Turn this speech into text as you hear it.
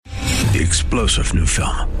The explosive new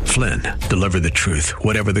film, Flynn, deliver the truth,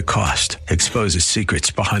 whatever the cost, exposes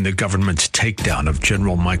secrets behind the government's takedown of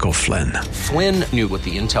General Michael Flynn. Flynn knew what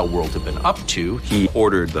the intel world had been up to. He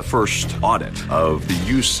ordered the first audit of the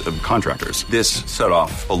use of contractors. This set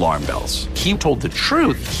off alarm bells. He told the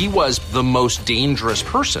truth. He was the most dangerous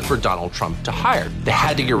person for Donald Trump to hire. They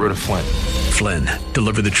had to get rid of Flynn. Flynn,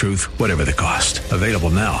 deliver the truth, whatever the cost. Available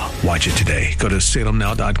now. Watch it today. Go to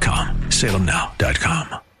salemnow.com.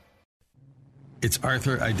 salemnow.com. It's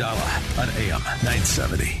Arthur Aidala on AM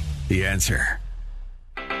 970. The Answer.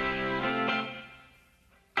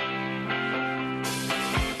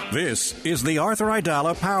 This is the Arthur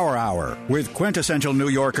Aidala Power Hour with quintessential New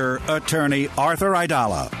Yorker, attorney Arthur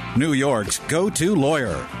Aidala, New York's go-to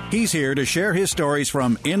lawyer. He's here to share his stories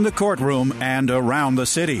from in the courtroom and around the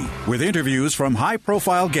city, with interviews from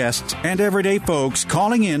high-profile guests and everyday folks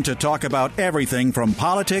calling in to talk about everything from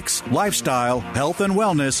politics, lifestyle, health and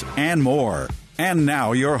wellness, and more. And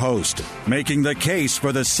now your host, making the case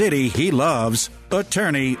for the city he loves,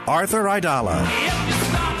 attorney Arthur Aidala.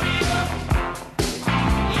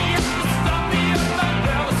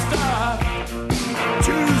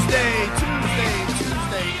 Tuesday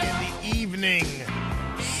in the evening,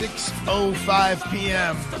 6:05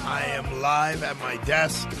 p.m. I am live at my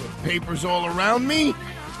desk with papers all around me.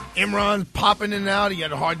 Imran's popping in and out. He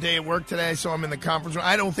had a hard day at work today, so I'm in the conference room.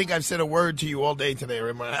 I don't think I've said a word to you all day today,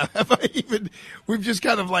 Imran. Have I even? We've just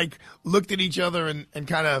kind of like looked at each other and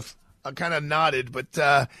kind of nodded.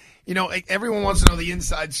 But everyone wants to know the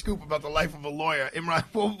inside scoop about the life of a lawyer. Imran,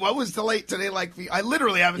 what was today like for you? I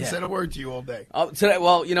literally haven't said a word to you all day. Today,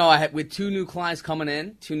 I had with two new clients coming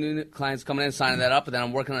in, signing that up, and then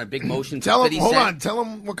I'm working on a big motion. Tell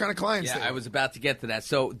them what kind of clients they are. I was about to get to that.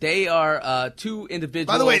 So they are two individuals.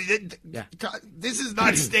 By the way, this is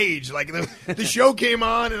not staged. Like the show came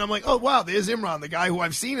on, and I'm like, oh, wow, there's Imran, the guy who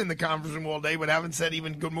I've seen in the conference room all day, but haven't said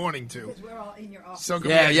even good morning to. Because we're all in your office. So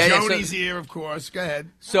Joni's here, of course. Go ahead.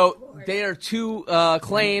 So they are two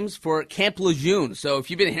claims for Camp Lejeune. So if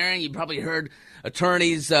you've been hearing, you probably heard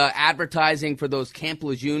attorneys advertising for those Camp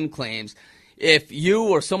Lejeune claims. If you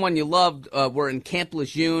or someone you loved were in Camp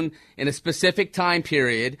Lejeune in a specific time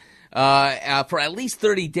period for at least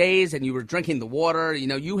 30 days and you were drinking the water,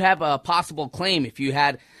 you have a possible claim if you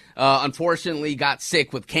had unfortunately got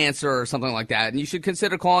sick with cancer or something like that. And you should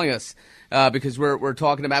consider calling us because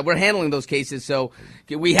we're handling those cases. So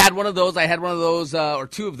we had one of those. I had one of those or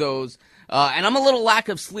two of those. And I'm a little lack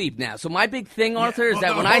of sleep now. So my big thing, Arthur, is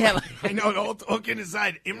that when I have... I know, all kidding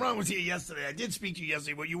aside, Imran was here yesterday. I did speak to you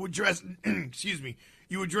yesterday, but you were dressed... excuse me.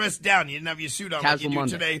 You were dressed down. You didn't have your suit on Casual like you do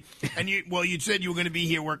Monday. today. And you said you were going to be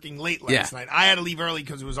here working late last night. I had to leave early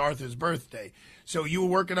because it was Arthur's birthday. So you were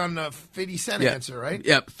working on the 50 Cent answer, right?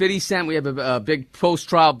 Yep, 50 Cent. We have a big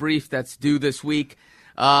post-trial brief that's due this week.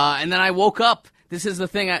 And then I woke up. This is the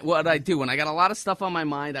thing, what I do. When I got a lot of stuff on my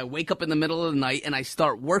mind, I wake up in the middle of the night and I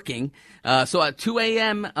start working. So at 2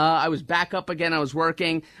 a.m., I was back up again. I was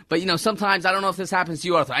working. But, sometimes, I don't know if this happens to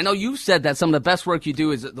you, Arthur. I know you've said that some of the best work you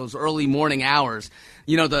do is those early morning hours.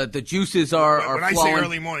 The juices are flowing. When I say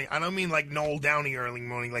early morning, I don't mean like Noel Downey early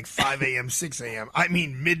morning, like 5 a.m., 6 a.m. I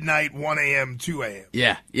mean midnight, 1 a.m., 2 a.m.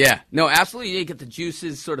 Yeah. No, absolutely. You get the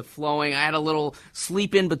juices sort of flowing. I had a little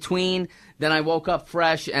sleep in between. Then I woke up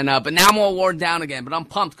fresh, but now I'm all worn down again. But I'm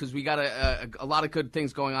pumped because we got a lot of good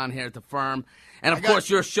things going on here at the firm. And, of course,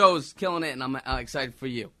 your show's killing it, and I'm excited for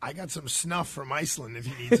you. I got some snuff from Iceland if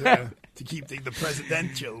you need to keep the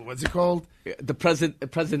presidential. What's it called? The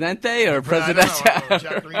Presidente or Presidential? I don't know.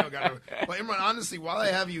 Jack Reno got it. But, Imran, honestly, while I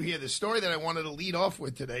have you here, the story that I wanted to lead off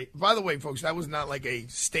with today, by the way, folks, that was not like a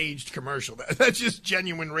staged commercial. That's just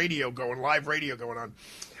genuine live radio going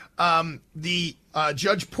on. The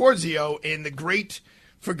Judge Porzio in the great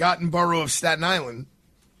forgotten borough of Staten Island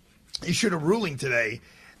issued a ruling today,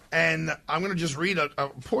 and I'm going to just read a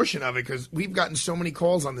portion of it because we've gotten so many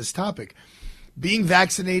calls on this topic. Being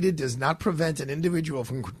vaccinated does not prevent an individual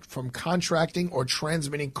from contracting or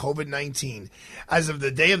transmitting COVID-19. As of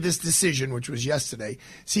the day of this decision, which was yesterday,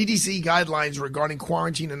 CDC guidelines regarding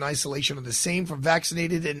quarantine and isolation are the same for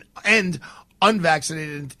vaccinated and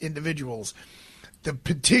unvaccinated individuals. The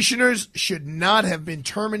petitioners should not have been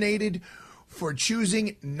terminated for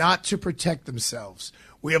choosing not to protect themselves.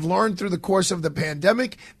 We have learned through the course of the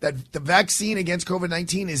pandemic that the vaccine against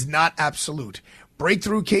COVID-19 is not absolute.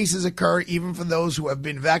 Breakthrough cases occur even for those who have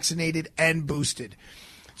been vaccinated and boosted.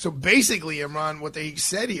 So basically, Imran, what they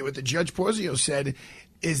said here, what the Judge Porzio said,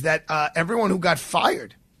 is that everyone who got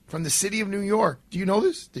fired from the city of New York. Do you know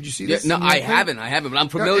this? Did you see this? No, I haven't, but I'm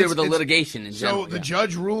familiar with the litigation in general. So the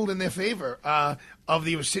judge ruled in their favor of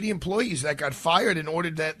the city employees that got fired and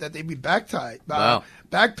ordered that they be back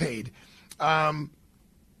paid.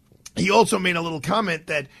 He also made a little comment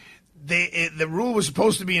that the rule was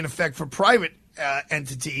supposed to be in effect for private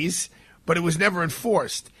entities, but it was never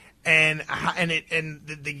enforced. And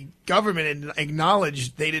the government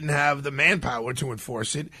acknowledged they didn't have the manpower to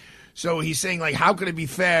enforce it. So he's saying, like, how could it be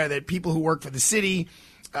fair that people who work for the city,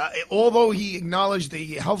 although he acknowledged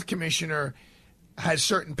the health commissioner has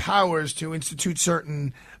certain powers to institute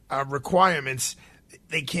certain requirements,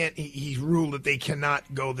 they can't. He ruled that they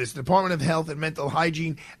cannot go this. The Department of Health and Mental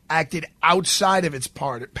Hygiene acted outside of its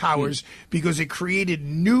powers because it created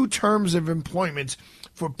new terms of employment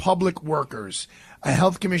for public workers. A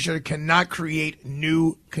health commissioner cannot create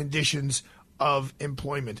new conditions of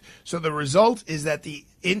employment. So the result is that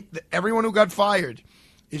everyone who got fired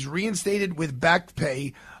is reinstated with back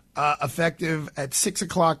pay effective at 6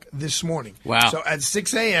 o'clock this morning. Wow. So at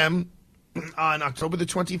 6 a.m. on October the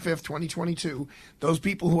 25th, 2022, those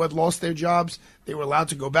people who had lost their jobs, they were allowed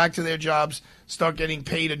to go back to their jobs, start getting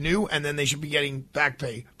paid anew, and then they should be getting back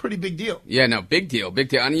pay. Pretty big deal. Yeah, no, big deal.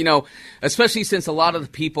 And, especially since a lot of the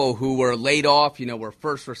people who were laid off, were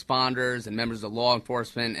first responders and members of law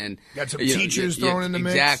enforcement. And got some teachers thrown in the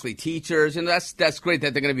mix. Exactly, teachers. And that's great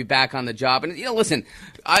that they're going to be back on the job. And, listen,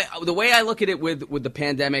 the way I look at it with the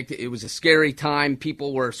pandemic, it was a scary time.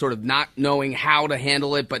 People were sort of not knowing how to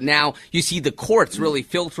handle it. But now you see the courts really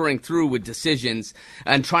filtering through with decisions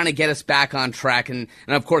and trying to get us back on track. And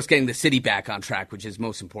of course, getting the city back on track, which is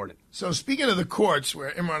most important. So speaking of the courts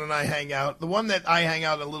where Imran and I hang out, the one that I hang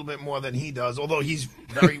out a little bit more than he does, although he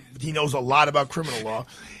knows a lot about criminal law,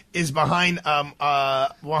 is behind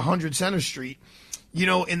 100 Center Street.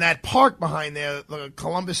 In that park behind there, the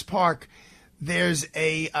Columbus Park, there's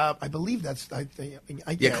I believe that's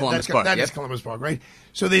Columbus Park. That is Columbus Park, right?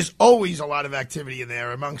 So there's always a lot of activity in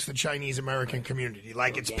there amongst the Chinese American community.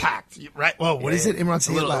 Like it's packed, right? Well, what is it, Imran?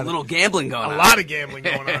 Say a little gambling going on. A lot of gambling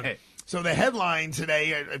going on. So the headline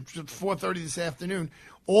today at 4:30 this afternoon: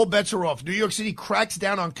 all bets are off. New York City cracks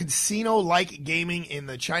down on casino-like gaming in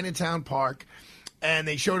the Chinatown Park. And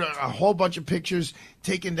they showed a whole bunch of pictures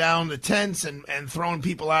taking down the tents and throwing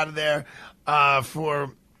people out of there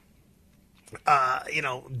for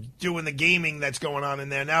doing the gaming that's going on in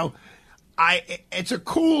there. Now, it's a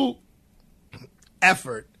cool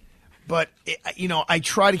effort, but I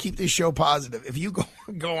try to keep this show positive. If you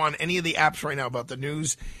go on any of the apps right now about the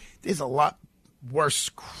news, there's a lot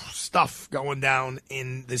worse stuff going down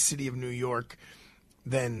in the city of New York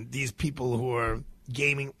than these people who are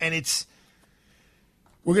gaming. And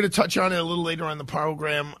we're going to touch on it a little later on the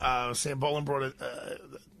program. Sam Boland brought an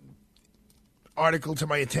article to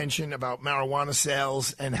my attention about marijuana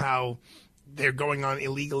sales and how they're going on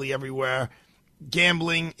illegally everywhere.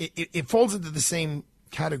 Gambling, it falls into the same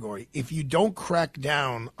category. If you don't crack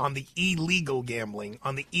down on the illegal gambling,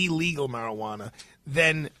 on the illegal marijuana,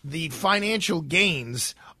 then the financial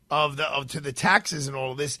gains to the taxes and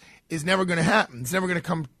all of this is never going to happen. It's never going to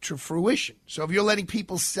come to fruition. So if you're letting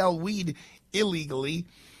people sell weed illegally,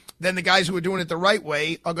 then the guys who are doing it the right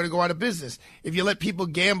way are going to go out of business. If you let people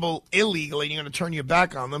gamble illegally and you're going to turn your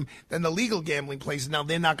back on them, then the legal gambling places, now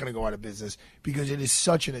they're not going to go out of business because it is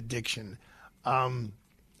such an addiction.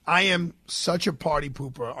 I am such a party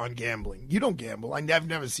pooper on gambling. You don't gamble. I've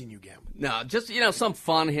never seen you gamble. No, just, some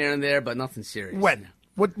fun here and there, but nothing serious. When?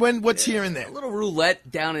 What's here and there? A little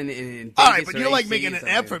roulette down in Vegas. All right, but you're like making an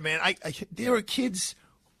effort, man. There are kids,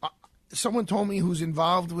 someone told me who's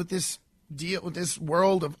involved with this deal, with this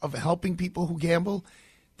world of helping people who gamble.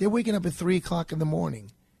 They're waking up at 3 o'clock in the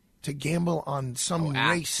morning to gamble on some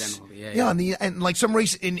race. And like some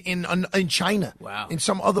race in China. Wow. In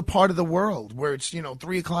some other part of the world where it's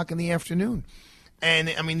 3 o'clock in the afternoon.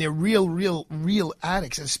 And I mean, they're real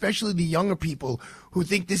addicts, especially the younger people who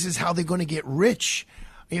think this is how they're going to get rich.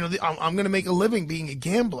 I'm going to make a living being a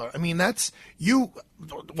gambler. I mean, that's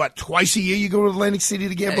twice a year you go to Atlantic City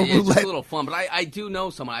to gamble roulette? It's just a little fun, but I do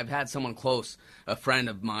know someone. I've had someone close, a friend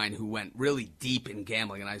of mine, who went really deep in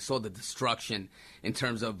gambling, and I saw the destruction in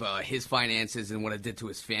terms of his finances and what it did to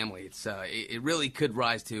his family. It really could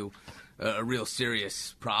rise to a real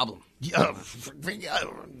serious problem. Yeah,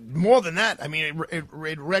 more than that. I mean, it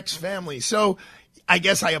wrecks families. So I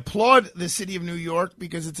guess I applaud the city of New York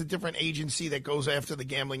because it's a different agency that goes after the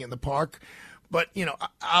gambling in the park. But,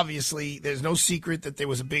 obviously there's no secret that there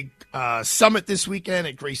was a big summit this weekend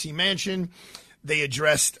at Gracie Mansion. They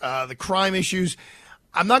addressed the crime issues.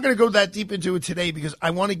 I'm not going to go that deep into it today because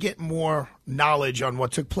I want to get more knowledge on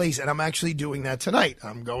what took place, and I'm actually doing that tonight.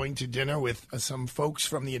 I'm going to dinner with some folks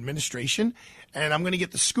from the administration, and I'm going to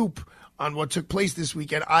get the scoop on what took place this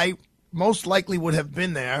weekend. I most likely would have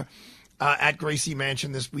been there at Gracie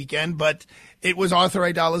Mansion this weekend, but it was Arthur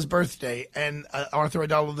Aidala's birthday, and Arthur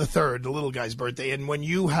Aidala III, the little guy's birthday. And when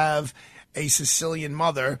you have a Sicilian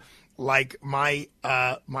mother like my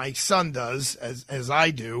son does, as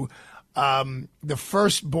I do, the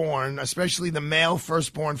firstborn, especially the male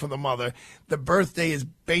firstborn for the mother, the birthday is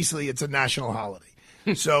basically, it's a national holiday.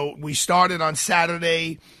 So we started on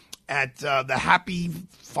Saturday at the Happy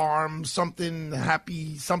Farm, something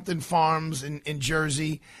Farms in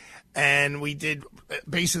Jersey. And we did,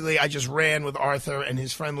 basically, I just ran with Arthur and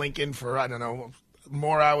his friend Lincoln for, I don't know,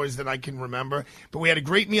 more hours than I can remember. But we had a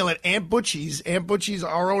great meal at Aunt Butchie's. Aunt Butchie's,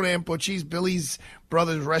 our own Aunt Butchie's, Billy's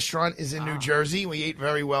brother's restaurant is in New Jersey. We ate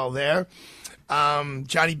very well there.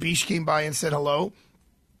 Johnny Beach came by and said hello.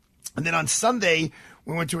 And then on Sunday,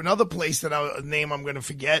 we went to another place that a name I'm going to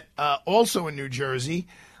forget, also in New Jersey,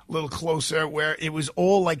 a little closer, where it was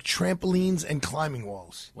all like trampolines and climbing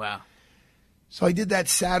walls. Wow. So I did that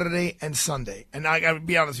Saturday and Sunday. And I got to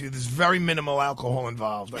be honest with you, there's very minimal alcohol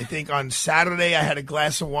involved. I think on Saturday I had a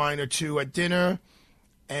glass of wine or two at dinner.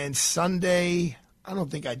 And Sunday, I don't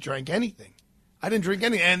think I drank anything. I didn't drink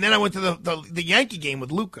anything. And then I went to the Yankee game with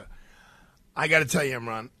Luca. I got to tell you,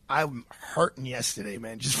 Imran, I'm hurting yesterday,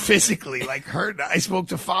 man. Just physically, like hurt. I spoke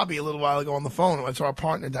to Fabi a little while ago on the phone. That's our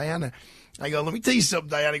partner, Diana. I go, let me tell you something,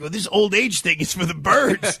 Diana. I go, this old age thing is for the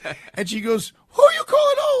birds. And she goes, who are you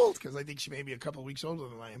calling old? Because I think she may be a couple of weeks older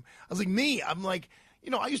than I am. I was like, me? I'm like,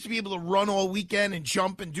 I used to be able to run all weekend and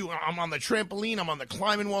jump and I'm on the trampoline, I'm on the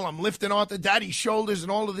climbing wall, I'm lifting off the daddy's shoulders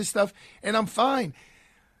and all of this stuff, and I'm fine.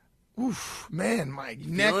 Oof, man, my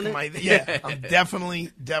neck, I'm definitely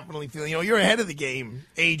feeling, you're ahead of the game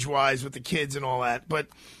age-wise with the kids and all that, but,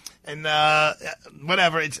 and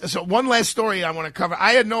whatever. So one last story I want to cover.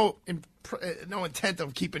 I had no intent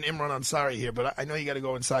of keeping Imran Ansari here, but I know you got to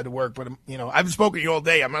go inside to work. But I've spoken to you all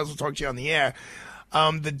day. I might as well talk to you on the air.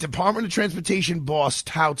 The Department of Transportation boss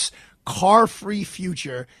touts car-free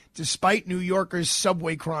future despite New Yorkers'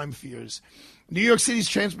 subway crime fears. New York City's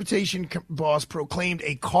transportation boss proclaimed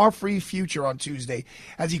a car-free future on Tuesday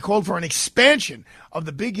as he called for an expansion of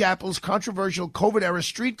the Big Apple's controversial COVID-era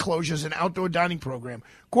street closures and outdoor dining program.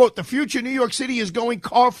 Quote, the future New York City is going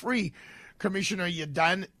car-free, Commissioner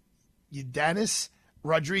Ydanis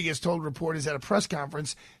Rodriguez told reporters at a press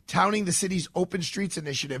conference touting the city's Open Streets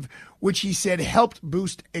initiative, which he said helped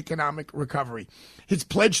boost economic recovery. His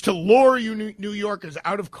pledge to lure New Yorkers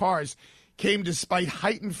out of cars came despite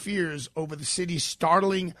heightened fears over the city's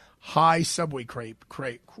startling high subway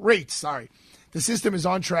rates. The system is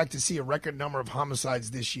on track to see a record number of homicides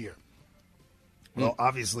this year. Well,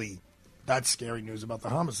 obviously, that's scary news about the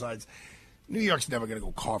homicides. New York's never going to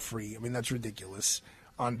go car-free. I mean, that's ridiculous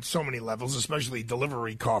on so many levels, especially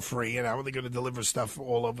delivery car-free. And how are they going to deliver stuff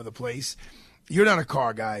all over the place? You're not a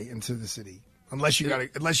car guy into the city. Unless you're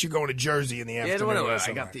going to Jersey in the afternoon.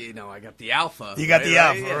 No. I got the Alpha. You got the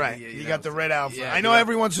Alpha, right? right? You got the red Alpha. Yeah, I know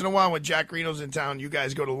every once in a while when Jack Reno's in town, you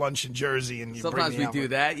guys go to lunch in Jersey and you sometimes bring the we Alpha. do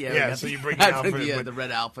that. Yeah. So you bring the Alpha. the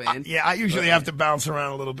red Alpha in. I usually have to bounce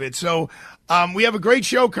around a little bit. So we have a great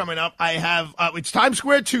show coming up. I have it's Times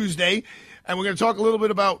Square Tuesday. And we're going to talk a little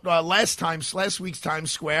bit about last week's Times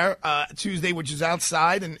Square Tuesday, which is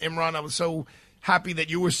outside. And Imran, I was so happy that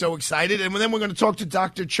you were so excited. And then we're going to talk to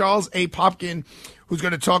Dr. Charles A. Popkin, who's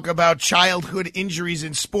going to talk about childhood injuries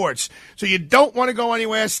in sports. So you don't want to go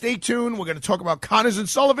anywhere. Stay tuned. We're going to talk about Connors and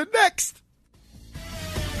Sullivan next.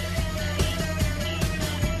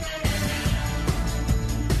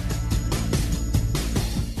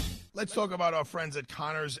 Let's talk about our friends at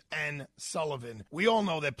Connors and Sullivan. We all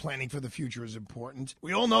know that planning for the future is important.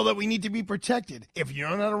 We all know that we need to be protected. If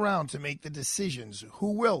you're not around to make the decisions,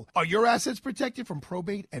 who will? Are your assets protected from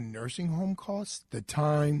probate and nursing home costs? The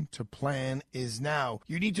time to plan is now.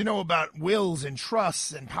 You need to know about wills and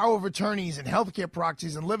trusts and power of attorneys and healthcare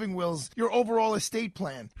proxies and living wills, your overall estate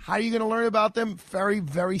plan. How are you going to learn about them? Very,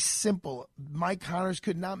 very simple. Mike Connors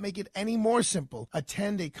could not make it any more simple.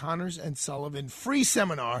 Attend a Connors and Sullivan free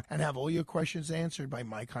seminar and have all your questions answered by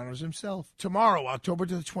Mike Connors himself. Tomorrow, October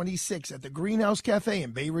the 26th, at the Greenhouse Cafe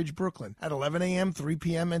in Bay Ridge, Brooklyn, at 11 a.m., 3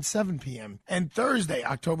 p.m., and 7 p.m. And Thursday,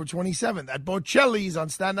 October 27th, at Bocelli's on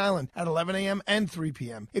Staten Island, at 11 a.m. and 3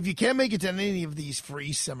 p.m. If you can't make it to any of these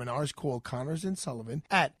free seminars, call Connors and Sullivan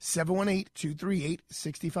at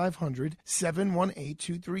 718-238-6500,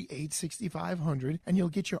 718-238-6500, and you'll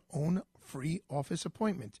get your own free office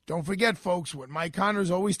appointment. Don't forget, folks, what Mike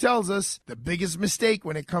Connors always tells us, the biggest mistake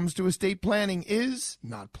when it comes to estate planning is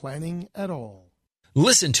not planning at all.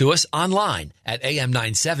 Listen to us online at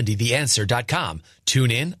am970theanswer.com.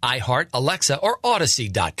 Tune in, iHeart, Alexa, or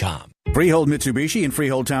Odyssey.com. Freehold Mitsubishi in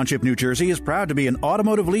Freehold Township, New Jersey is proud to be an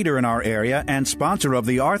automotive leader in our area and sponsor of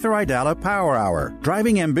the Arthur Aidala Power Hour.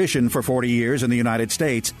 Driving ambition for 40 years in the United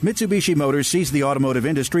States, Mitsubishi Motors sees the automotive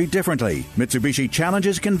industry differently. Mitsubishi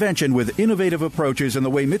challenges convention with innovative approaches in the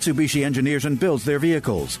way Mitsubishi engineers and builds their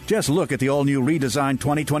vehicles. Just look at the all-new redesigned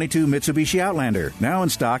 2022 Mitsubishi Outlander, now in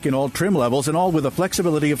stock in all trim levels and all with the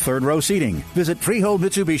flexibility of third-row seating. Visit Freehold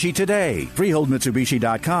Mitsubishi today,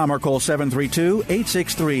 freeholdmitsubishi.com, or call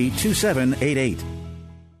 732-863-2788.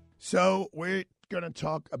 So we're going to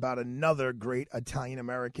talk about another great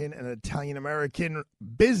Italian-American and Italian-American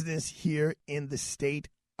business here in the state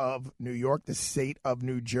of New York, the state of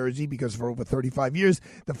New Jersey, because for over 35 years,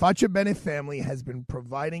 the Facciabene family has been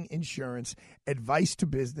providing insurance advice to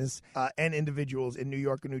business and individuals in New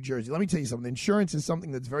York and New Jersey. Let me tell you something. Insurance is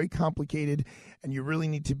something that's very complicated, and you really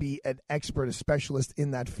need to be an expert, a specialist in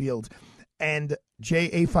that field. And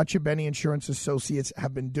J.A. Facciabene Insurance Associates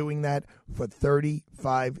have been doing that for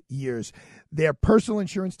 35 years. Their personal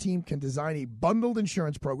insurance team can design a bundled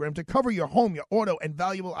insurance program to cover your home, your auto, and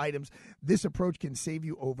valuable items. This approach can save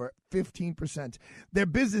you over 15%. Their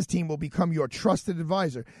business team will become your trusted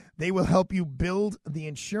advisor. They will help you build the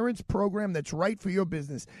insurance program that's right for your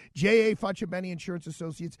business. J.A. Facciabene Insurance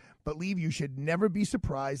Associates believe you should never be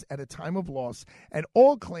surprised at a time of loss, and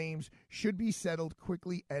all claims should be settled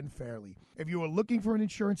quickly and fairly. If you are looking for an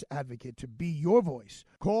insurance advocate to be your voice,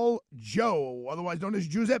 call Joe, otherwise known as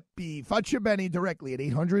Giuseppe Facciabene, directly at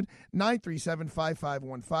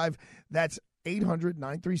 800-937-5515. That's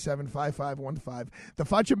 800-937-5515. The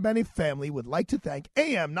Facciabene family would like to thank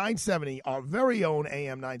AM 970, our very own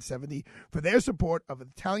AM 970, for their support of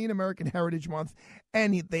Italian American Heritage Month,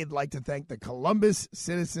 and they'd like to thank the Columbus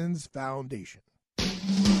Citizens Foundation.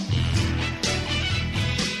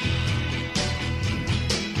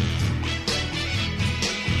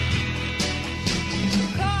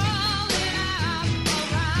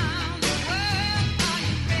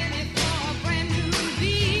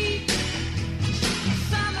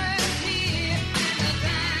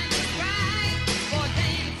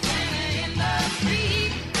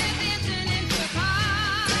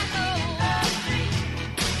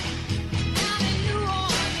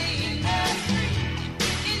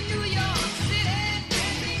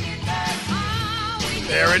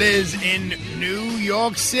 There it is in New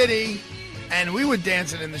York City, and we were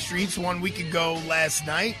dancing in the streets 1 week ago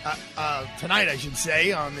tonight I should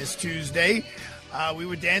say, on this Tuesday. We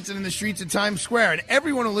were dancing in the streets of Times Square, and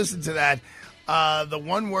everyone who listened to that, the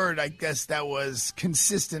one word I guess that was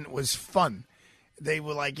consistent was fun. They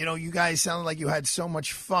were like, you guys sounded like you had so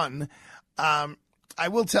much fun. I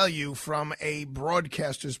will tell you, from a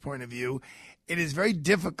broadcaster's point of view, it is very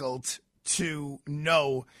difficult to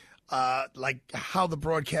know how the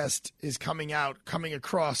broadcast is coming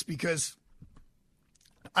across, because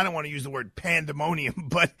I don't want to use the word pandemonium,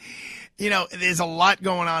 but, there's a lot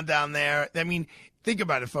going on down there. I mean, think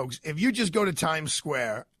about it, folks. If you just go to Times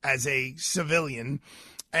Square as a civilian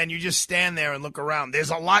and you just stand there and look around, there's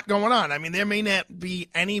a lot going on. I mean, there may not be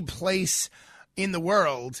any place in the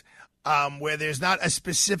world where there's not a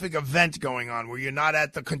specific event going on, where you're not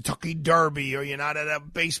at the Kentucky Derby, or you're not at a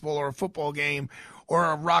baseball or a football game or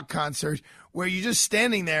a rock concert, where you're just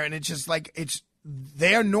standing there and it's just like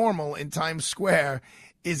their normal in Times Square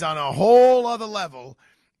is on a whole other level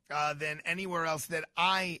than anywhere else that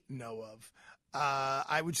I know of.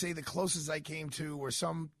 I would say the closest I came to were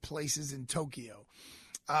some places in Tokyo.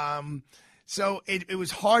 So it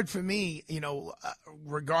was hard for me,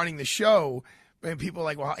 regarding the show. And people are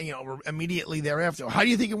like, well, immediately thereafter, how do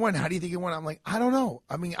you think it went? How do you think it went? I'm like, I don't know.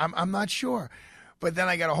 I mean, I'm not sure. But then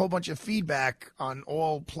I got a whole bunch of feedback on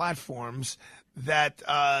all platforms that,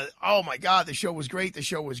 oh, my God, the show was great. The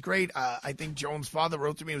show was great. I think Joan's father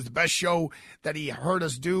wrote to me it was the best show that he heard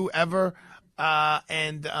us do ever. But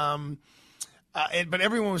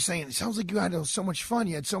everyone was saying, it sounds like you had so much fun.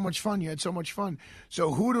 You had so much fun. You had so much fun.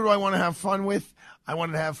 So who do I want to have fun with? I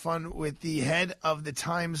wanted to have fun with the head of the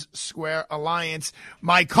Times Square Alliance,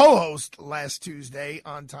 my co-host last Tuesday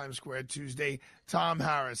on Times Square Tuesday, Tom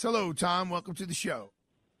Harris. Hello, Tom. Welcome to the show.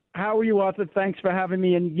 How are you, Arthur? Thanks for having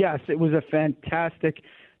me. And yes, it was a fantastic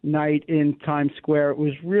night in Times Square. It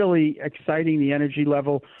was really exciting. The energy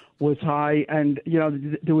level was high. And,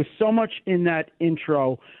 there was so much in that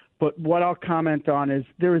intro. But what I'll comment on is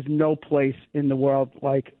there is no place in the world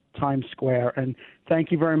like Times Square. And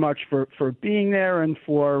thank you very much for being there and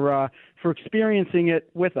for experiencing it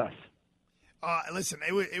with us. Listen,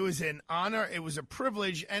 it was an honor. It was a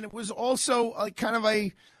privilege, and it was also kind of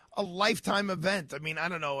a lifetime event. I mean, I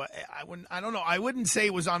don't know. I wouldn't say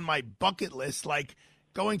it was on my bucket list. Like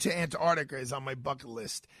going to Antarctica is on my bucket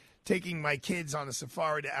list. Taking my kids on a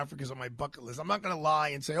safari to Africa is on my bucket list. I'm not going to lie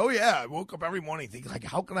and say, oh, yeah, I woke up every morning thinking, like,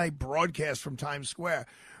 how can I broadcast from Times Square?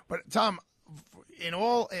 But, Tom,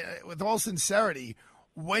 with all sincerity,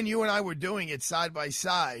 when you and I were doing it side by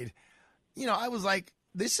side, I was like,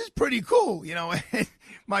 this is pretty cool, And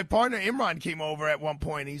my partner Imran came over at one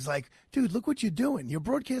point. He's like, dude, look what you're doing. You're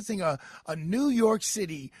broadcasting a New York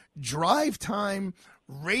City drive time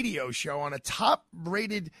radio show on a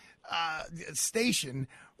top-rated station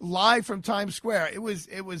live from Times Square. It was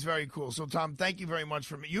very cool. So, Tom, thank you very much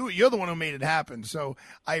for me. You're the one who made it happen, so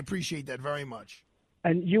I appreciate that very much.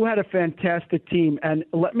 And you had a fantastic team. And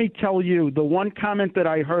let me tell you, the one comment that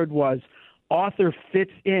I heard was, Arthur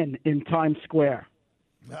fits in Times Square.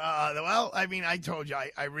 Well, I mean, I told you,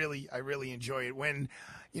 I really enjoy it. When,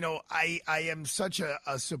 I am such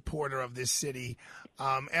a supporter of this city.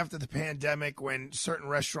 After the pandemic, when certain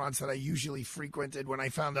restaurants that I usually frequented, when I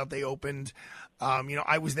found out they opened,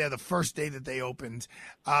 I was there the first day that they opened.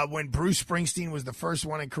 When Bruce Springsteen was the first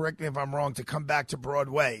one, and correct me if I'm wrong, to come back to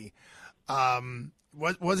Broadway.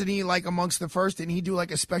 Wasn't he like amongst the first? Didn't he do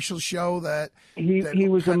like a special show that he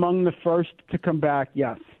was among the first to come back?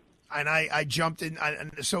 Yes. And I jumped in.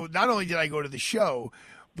 So not only did I go to the show,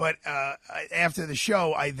 but after the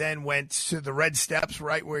show, I then went to the Red Steps,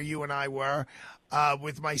 right where you and I were,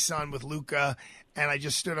 with my son, with Luca, and I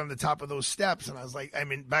just stood on the top of those steps, and I was like, I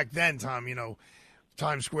mean, back then, Tom,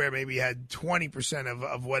 Times Square maybe had 20%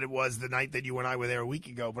 of what it was the night that you and I were there a week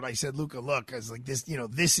ago. But I said, Luca, look, I was like,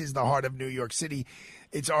 this is the heart of New York City.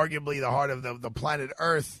 It's arguably the heart of the planet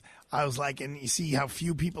Earth. I was like, and you see how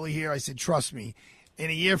few people are here? I said, trust me, in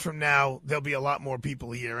a year from now, there'll be a lot more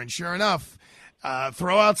people here. And sure enough,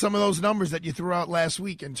 throw out some of those numbers that you threw out last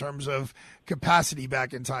week in terms of capacity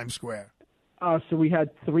back in Times Square. So we had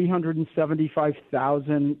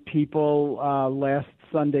 375,000 people last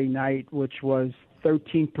Sunday night, which was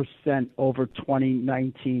 13% over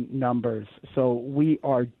 2019 numbers. So we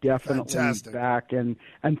are definitely fantastic. Back. And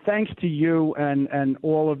thanks to you and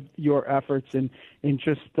all of your efforts in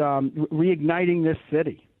just reigniting this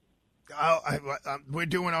city. We're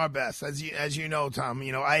doing our best. As you know, Tom,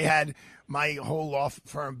 I had my whole law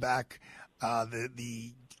firm back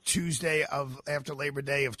the Tuesday after Labor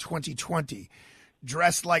Day of 2020,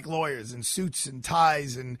 dressed like lawyers in suits and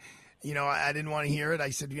ties, and I didn't want to hear it. I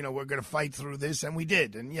said, we're going to fight through this, and we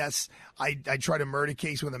did. And yes, I tried a murder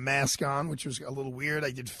case with a mask on, which was a little weird.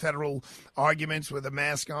 I did federal arguments with a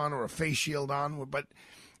mask on or a face shield on, but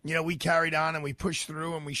we carried on and we pushed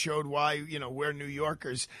through and we showed why we're New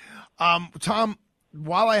Yorkers. Tom,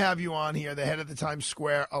 while I have you on here, the head of the Times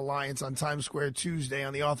Square Alliance on Times Square Tuesday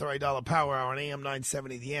on the Arthur Aidala Power Hour on AM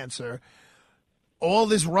 970, The Answer, all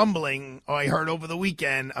this rumbling I heard over the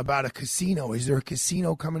weekend about a casino. Is there a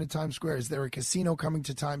casino coming to Times Square? Is there a casino coming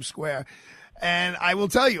to Times Square? And I will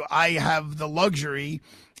tell you, I have the luxury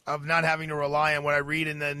of not having to rely on what I read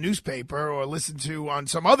in the newspaper or listen to on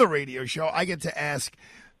some other radio show. I get to ask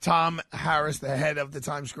Tom Harris, the head of the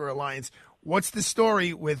Times Square Alliance, what's the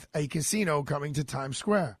story with a casino coming to Times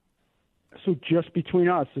Square? So just between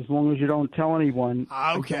us, as long as you don't tell anyone.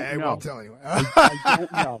 Okay, I won't tell anyone. I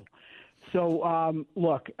don't know. So,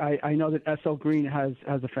 look, I know that SL Green has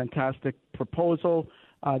a fantastic proposal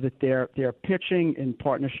that they're pitching in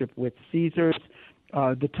partnership with Caesars.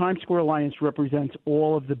 The Times Square Alliance represents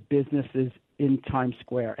all of the businesses in Times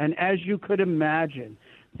Square. And as you could imagine,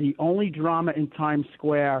 the only drama in Times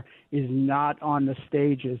Square is not on the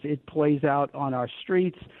stages. It plays out on our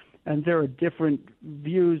streets, and there are different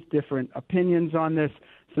views, different opinions on this.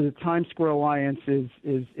 So the Times Square Alliance is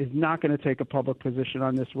not going to take a public position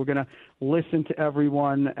on this. We're going to listen to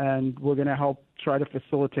everyone, and we're going to help try to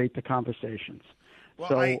facilitate the conversations. Well,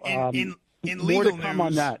 so in more legal to come news,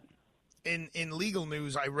 on that. In legal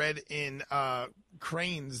news, I read in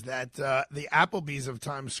Cranes that the Applebee's of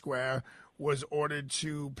Times Square was ordered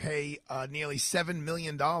to pay nearly $7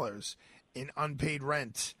 million in unpaid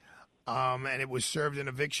rent. And it was served an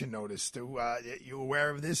eviction notice. You aware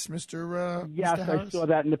of this, Mr. Yes, Mr. Harris? I saw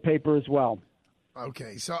that in the paper as well.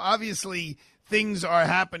 Okay, so obviously things are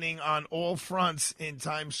happening on all fronts in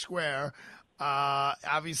Times Square.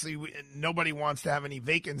 Obviously, nobody wants to have any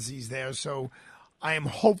vacancies there, so I am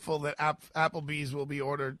hopeful that Applebee's will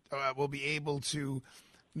be able to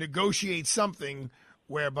negotiate something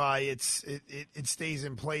whereby it stays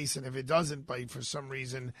in place, and if it doesn't, for some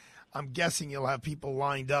reason, I'm guessing you'll have people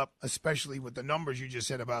lined up, especially with the numbers you just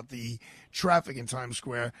said about the traffic in Times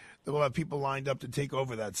Square, that will have people lined up to take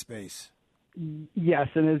over that space. Yes,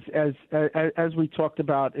 and as we talked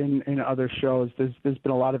about in other shows, there's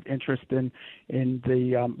been a lot of interest in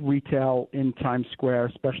the retail in Times Square,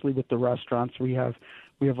 especially with the restaurants. We have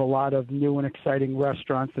a lot of new and exciting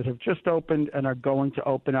restaurants that have just opened and are going to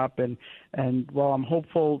open up. And while I'm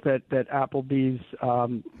hopeful that Applebee's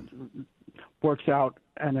works out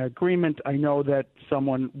an agreement, I know that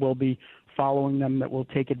someone will be following them that will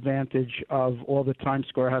take advantage of all that Times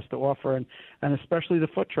Square has to offer, and especially the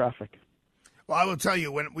foot traffic. Well, I will tell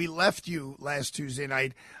you, when we left you last Tuesday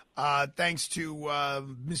night, thanks to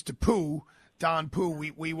Mr. Pooh, Don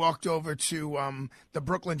Pooh, we walked over to the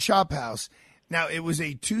Brooklyn Chop House. Now, it was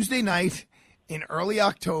a Tuesday night in early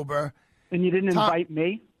October. And you didn't invite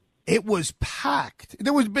me? It was packed.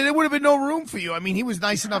 There would have been no room for you. I mean, he was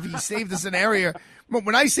nice enough. He saved us an area. But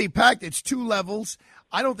when I say packed, it's 2 levels.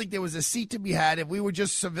 I don't think there was a seat to be had. If we were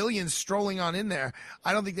just civilians strolling on in there,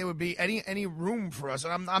 I don't think there would be any room for us.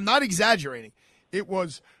 And I'm not exaggerating. It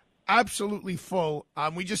was absolutely full.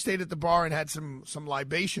 We just stayed at the bar and had some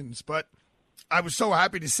libations, but I was so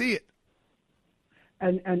happy to see it.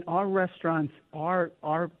 And our restaurants are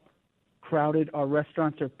crowded. Our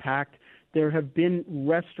restaurants are packed. There have been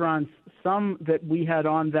restaurants, some that we had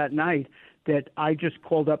on that night, that I just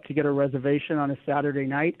called up to get a reservation on a Saturday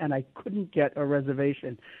night, and I couldn't get a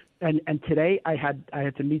reservation. And today I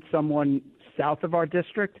had to meet someone south of our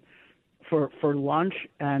district for lunch,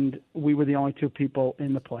 and we were the only 2 people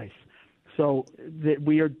in the place. So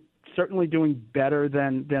we are certainly doing better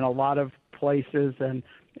than a lot of places, and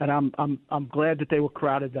I'm glad that they were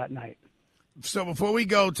crowded that night. So before we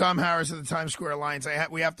go, Tom Harris of the Times Square Alliance,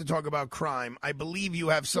 we have to talk about crime. I believe you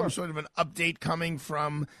have some sort of an update coming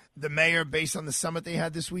from the mayor based on the summit they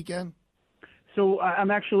had this weekend. So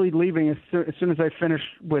I'm actually leaving as soon as I finish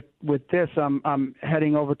with this. I'm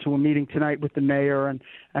heading over to a meeting tonight with the mayor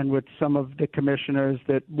and with some of the commissioners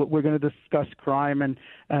that we're going to discuss crime and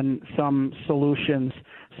some solutions.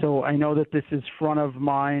 So I know that this is front of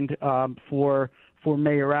mind for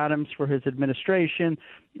Mayor Adams, for his administration.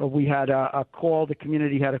 We had a call, the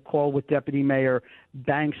community had a call with Deputy Mayor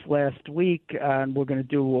Banks last week, and we're going to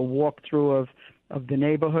do a walkthrough of the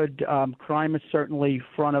neighborhood. Crime is certainly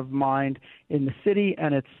front of mind in the city,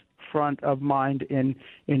 and it's front of mind in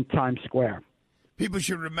Times Square. People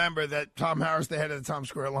should remember that Tom Harris, the head of the Times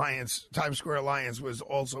Square Alliance, was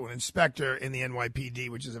also an inspector in the NYPD,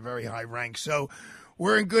 which is a very high rank. So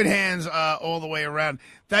we're in good hands all the way around.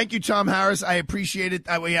 Thank you, Tom Harris. I appreciate it.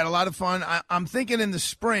 We had a lot of fun. I'm thinking in the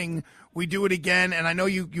spring we do it again, and I know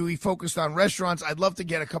you focused on restaurants. I'd love to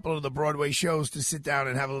get a couple of the Broadway shows to sit down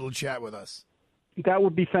and have a little chat with us. That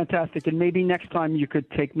would be fantastic, and maybe next time you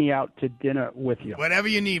could take me out to dinner with you. Whatever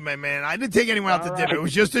you need, my man. I didn't take anyone out to dinner. It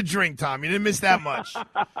was just a drink, Tom. You didn't miss that much.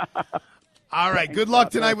 All right. Good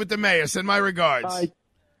luck tonight with the mayor. Send my regards.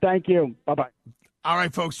 Thank you. Bye-bye. All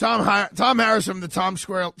right, folks. Tom Harris from the Times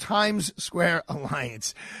Square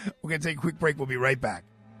Alliance. We're going to take a quick break. We'll be right back.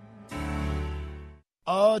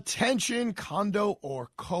 Attention condo or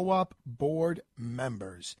co-op board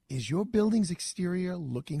members. Is your building's exterior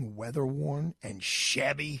looking weather-worn and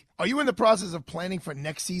shabby? Are you in the process of planning for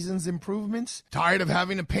next season's improvements? Tired of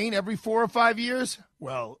having to paint every 4 or 5 years?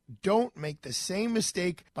 Well, don't make the same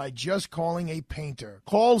mistake by just calling a painter.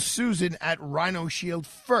 Call Susan at Rhino Shield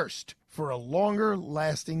first for a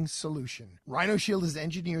longer-lasting solution. Rhino Shield is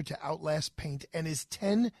engineered to outlast paint and is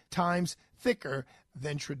 10 times thicker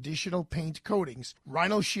than traditional paint coatings.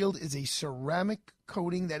 Rhino Shield is a ceramic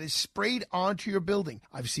coating that is sprayed onto your building.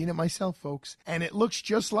 I've seen it myself, folks, and it looks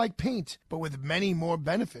just like paint, but with many more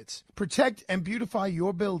benefits. Protect and beautify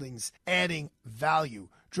your buildings, adding value,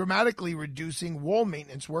 dramatically reducing wall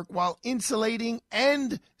maintenance work while insulating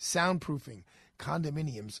and soundproofing.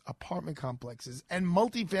 Condominiums, apartment complexes, and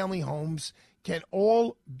multifamily homes can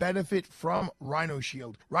all benefit from Rhino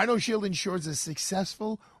Shield. Rhino Shield ensures a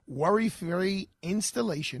successful, worry-free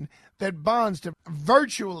installation that bonds to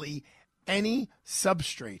virtually any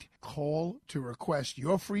substrate. Call to request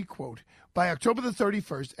your free quote by October the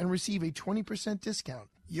 31st and receive a 20% discount.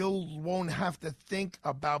 You won't have to think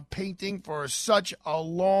about painting for such a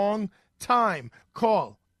long time.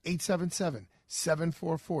 Call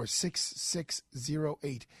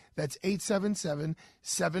 877-744-6608. That's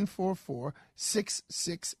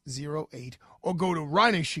 877-744-6608. Or go to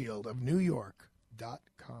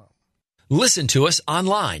rhinoshieldofnewyork.com. Listen to us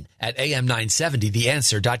online at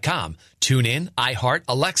am970theanswer.com. Tune in, iHeart,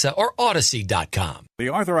 Alexa, or Odyssey.com. The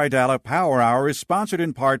Arthur Aidala Power Hour is sponsored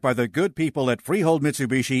in part by the good people at Freehold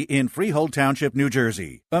Mitsubishi in Freehold Township, New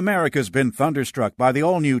Jersey. America's been thunderstruck by the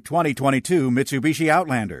all-new 2022 Mitsubishi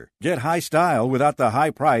Outlander. Get high style without the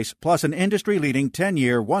high price, plus an industry-leading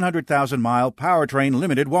 10-year, 100,000-mile powertrain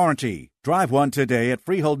limited warranty. Drive one today at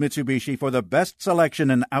Freehold Mitsubishi for the best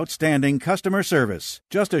selection and outstanding customer service.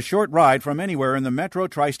 Just a short ride from anywhere in the Metro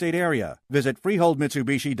Tri-State area. Visit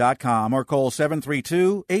freeholdmitsubishi.com or call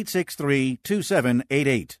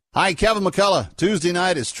 732-863-2788. Hi, Kevin McCullough. Tuesday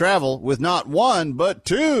night is travel with not one, but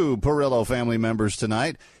two Perillo family members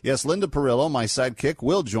tonight. Yes, Linda Perillo, my sidekick,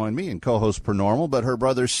 will join me and co-host Per Normal, but her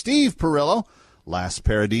brother Steve Perillo, last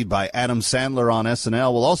parodied by Adam Sandler on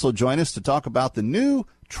SNL, will also join us to talk about the new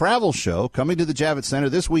travel show coming to the Javits Center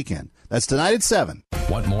this weekend. That's tonight at 7.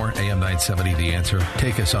 Want more AM 970 The Answer?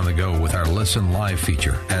 Take us on the go with our Listen Live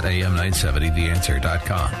feature at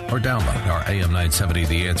am970theanswer.com or download our AM 970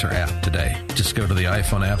 The Answer app today. Just go to the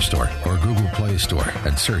iPhone App Store or Google Play Store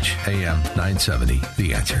and search AM 970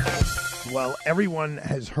 The Answer. Well, everyone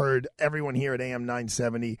has heard everyone here at AM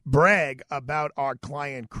 970 brag about our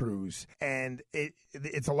client cruise, and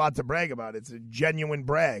it's a lot to brag about. It's a genuine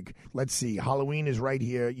brag. Let's see. Halloween is right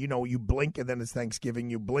here. You know, you blink and then it's Thanksgiving.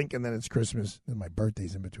 You blink and then it's Christmas. And my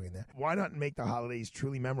birthday's in between there. Why not make the holidays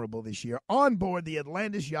truly memorable this year on board the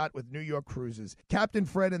Atlantis yacht with New York Cruises? Captain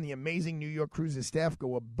Fred and the amazing New York Cruises staff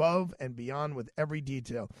go above and beyond with every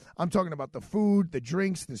detail. I'm talking about the food, the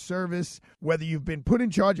drinks, the service. Whether you've been put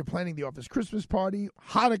in charge of planning the office Christmas party,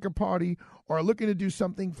 Hanukkah party, or are looking to do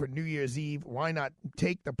something for New Year's Eve, why not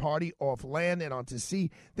take the party off land and onto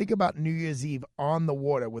sea? Think about New Year's Eve on the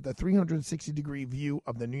water with a 360-degree view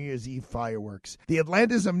of the New Year's Eve fireworks. The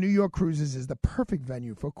Atlantis of New York Cruises is the perfect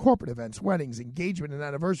venue for corporate events, weddings, engagement and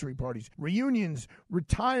anniversary parties, reunions,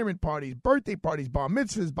 retirement parties, birthday parties, bar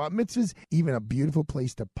mitzvahs, even a beautiful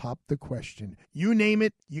place to pop the question. You name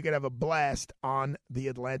it, you can have a blast on the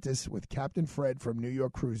Atlantis with Captain Fred from New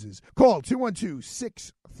York Cruises. Call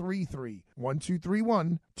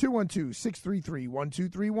 212-633-1231,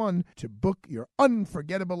 212-633-1231 to book your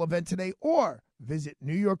unforgettable event today or visit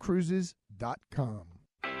newyorkcruises.com.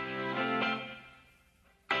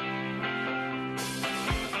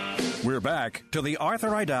 We're back to the Arthur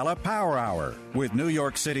Aidala Power Hour with New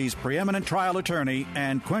York City's preeminent trial attorney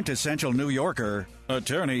and quintessential New Yorker,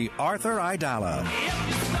 Attorney Arthur Aidala.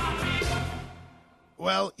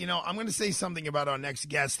 Well, you know, I'm going to say something about our next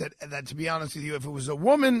guest that, to be honest with you, if it was a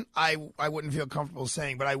woman, I wouldn't feel comfortable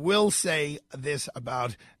saying. But I will say this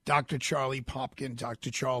about Dr. Charlie Popkin, Dr.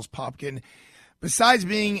 Charles Popkin. Besides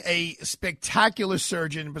being a spectacular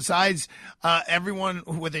surgeon, besides everyone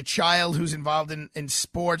with a child who's involved in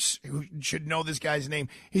sports who should know this guy's name,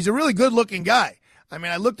 he's a really good-looking guy. I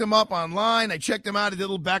mean, I looked him up online. I checked him out. I did a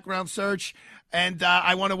little background search. And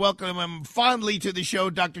I want to welcome him fondly to the show,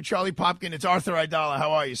 Dr. Charlie Popkin. It's Arthur Aidala.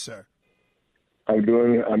 How are you, sir? I'm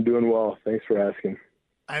doing well. Thanks for asking.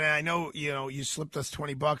 And I know, you slipped us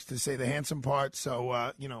 $20 to say the handsome part,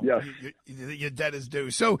 so, yes. Your debt is due.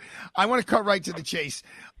 So I want to cut right to the chase.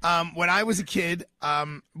 When I was a kid,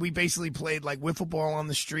 we basically played like wiffle ball on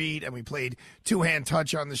the street, and we played two-hand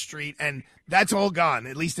touch on the street, and that's all gone,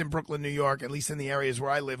 at least in Brooklyn, New York, at least in the areas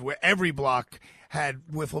where I live, where every block had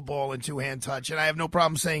wiffle ball and two-hand touch. And I have no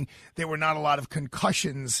problem saying there were not a lot of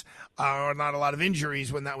concussions or not a lot of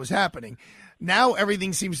injuries when that was happening. Now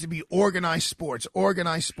everything seems to be organized sports.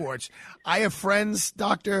 I have friends,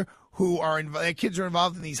 doctor, who their kids are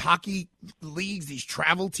involved in these hockey leagues, these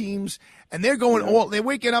travel teams, and they're they're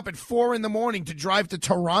waking up at 4 a.m. to drive to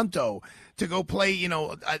Toronto to go play, a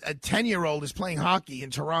 10-year-old is playing hockey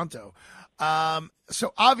in Toronto.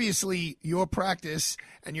 So obviously your practice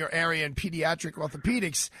and your area in pediatric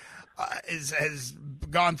orthopedics has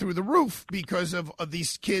gone through the roof because of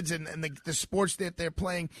these kids and the sports that they're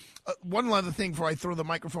playing. One other thing before I throw the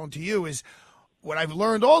microphone to you is what I've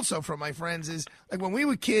learned also from my friends is, like, when we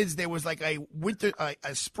were kids, there was like a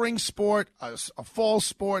spring sport, a fall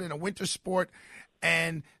sport, and a winter sport.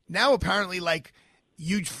 And now apparently, like,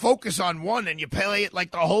 you focus on one and you play it like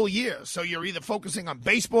the whole year. So you're either focusing on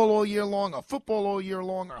baseball all year long, or football all year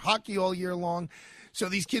long, or hockey all year long. So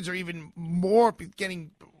these kids are even getting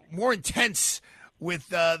more intense with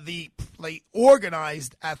the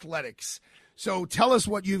organized athletics. So tell us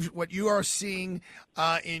what you are seeing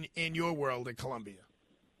in your world at Columbia.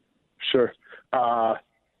 Sure. The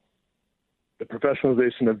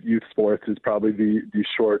professionalization of youth sports is probably the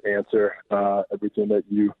short answer. Everything that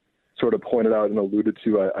you sort of pointed out and alluded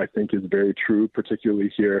to, I think, is very true, particularly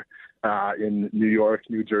here in New York,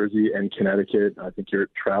 New Jersey, and Connecticut. I think your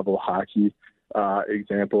travel hockey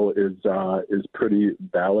example is pretty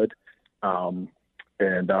valid. I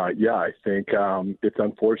think it's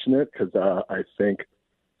unfortunate because I think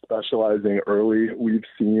specializing early, we've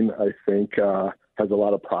seen, I think, has a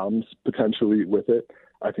lot of problems potentially with it.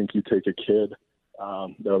 I think you take a kid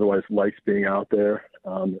that otherwise likes being out there.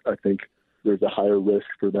 I think there's a higher risk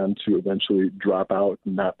for them to eventually drop out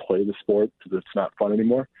and not play the sport because it's not fun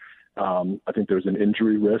anymore. I think there's an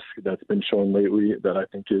injury risk that's been shown lately that I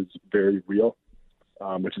think is very real,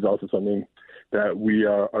 which is also something that we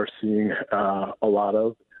are seeing a lot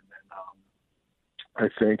of. And I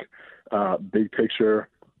think big picture,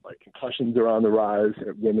 like concussions are on the rise.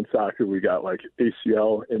 At women's soccer, we got like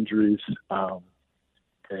ACL injuries.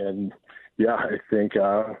 And yeah, I think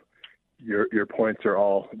your points are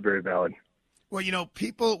all very valid. Well,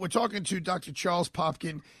 we're talking to Dr. Charles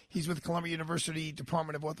Popkin. He's with Columbia University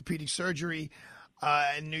Department of Orthopedic Surgery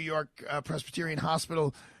in New York Presbyterian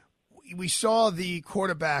Hospital. We saw the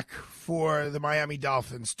quarterback for the Miami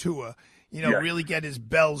Dolphins, Tua, really get his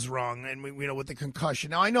bells rung, and with the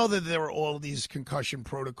concussion. Now, I know that there are all of these concussion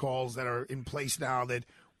protocols that are in place now that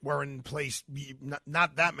were in place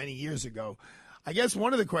not that many years ago. I guess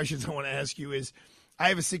one of the questions I want to ask you is, I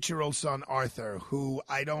have a 6-year-old son, Arthur, who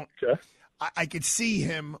I could see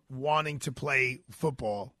him wanting to play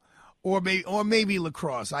football, or maybe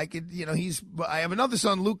lacrosse. I have another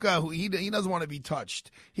son, Luca, who he doesn't want to be touched.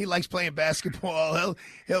 He likes playing basketball.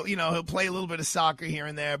 He'll play a little bit of soccer here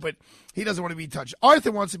and there, but he doesn't want to be touched.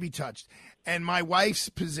 Arthur wants to be touched, and my wife's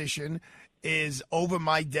position is over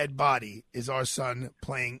my dead body. Is our son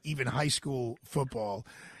playing even high school football?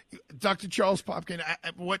 Dr. Charles Popkin,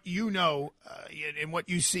 what you know and what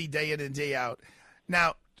you see day in and day out.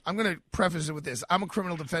 Now, I'm going to preface it with this. I'm a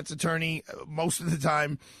criminal defense attorney. Most of the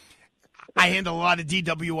time, I handle a lot of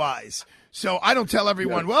DWIs. So I don't tell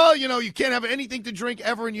everyone, you can't have anything to drink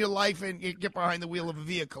ever in your life and you get behind the wheel of a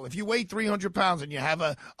vehicle. If you weigh 300 pounds and you have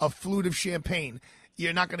a flute of champagne,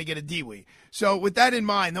 you're not going to get a DWI. So with that in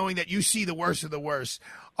mind, knowing that you see the worst of the worst,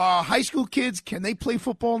 high school kids, can they play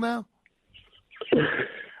football now?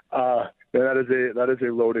 That is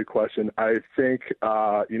a loaded question. I think,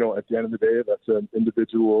 at the end of the day, that's an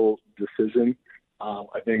individual decision.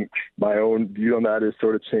 I think my own view on that is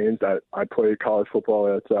sort of changed. I played college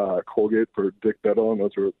football at Colgate for Dick Biddle, and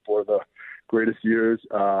those were four of the greatest years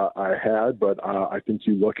I had. But I think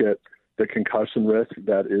you look at the concussion risk,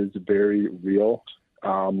 that is very real.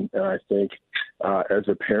 And I think as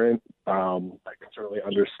a parent, I can certainly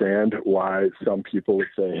understand why some people would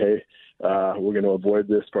say, hey, we're going to avoid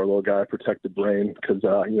this for our little guy, protect the brain. Because,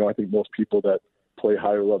 I think most people that play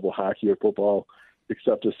higher level hockey or football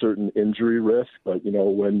accept a certain injury risk. But,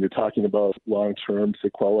 when you're talking about long-term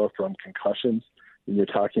sequela from concussions, and you're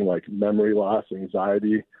talking like memory loss,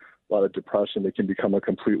 anxiety, a lot of depression, it can become a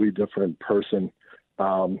completely different person.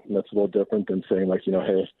 And that's a little different than saying like,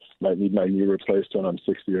 hey, might need my knee replaced when I'm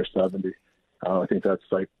 60 or 70. I think that's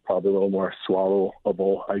like probably a little more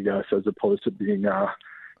swallowable, I guess, as opposed to being,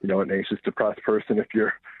 an anxious, depressed person if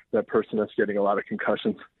you're that person that's getting a lot of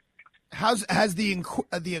concussions. Has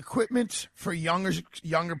the equipment for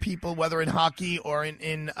younger people, whether in hockey or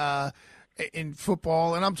in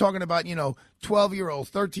football, and I'm talking about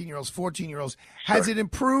 12-year-olds, 13-year-olds, 14-year-olds, has it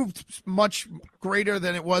improved much greater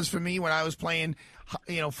than it was for me when I was playing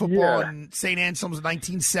football in St. Anselm's in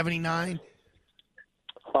 1979?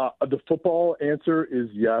 The football answer is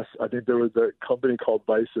yes. I think there was a company called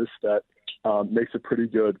Visus that makes a pretty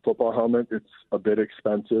good football helmet. It's a bit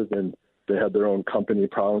expensive, and they had their own company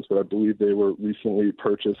problems, but I believe they were recently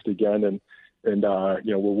purchased again, and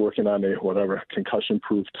we're working on a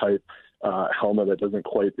concussion-proof type helmet that doesn't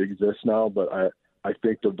quite exist now. But I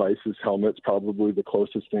think the Visus helmet's probably the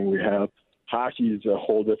closest thing we have. Hockey is a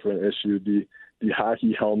whole different issue. The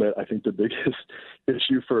hockey helmet, I think the biggest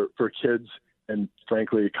issue for kids and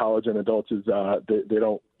frankly college and adults is they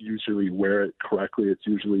don't usually wear it correctly. It's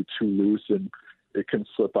usually too loose and it can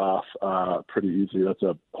slip off pretty easily. That's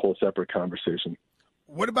a whole separate conversation.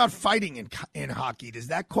 What about fighting in hockey? Does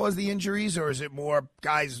that cause the injuries, or is it more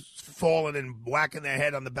guys falling and whacking their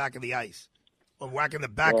head on the back of the ice, or whacking the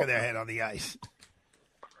back of their head on the ice?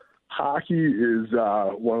 Hockey is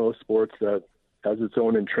one of those sports that has its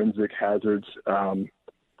own intrinsic hazards.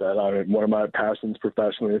 One of my passions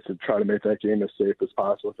professionally is to try to make that game as safe as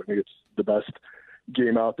possible. I think it's the best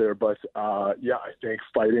game out there. But, I think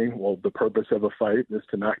fighting, the purpose of a fight is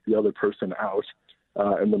to knock the other person out.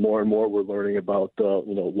 And the more and more we're learning about the,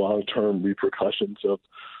 long-term repercussions of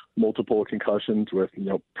multiple concussions with,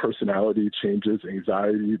 personality changes,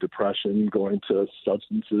 anxiety, depression, going to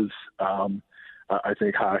substances, I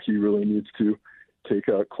think hockey really needs to take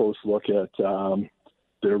a close look at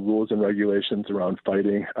their rules and regulations around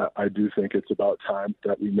fighting. I do think it's about time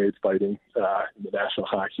that we made fighting in the National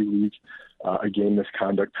Hockey League a game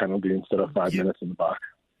misconduct penalty instead of 5 minutes in the box.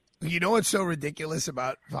 You know what's so ridiculous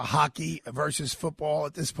about hockey versus football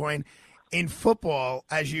at this point? In football,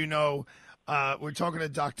 as you know, We're talking to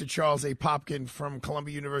Dr. Charles A. Popkin from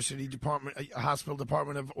Columbia University Hospital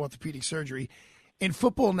Department of Orthopedic Surgery. In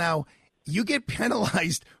football now, you get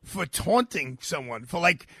penalized for taunting someone, for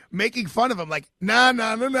like making fun of them, like, nah,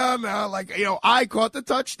 like, I caught the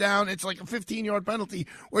touchdown. It's like a 15-yard penalty.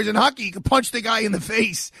 Whereas in hockey, you can punch the guy in the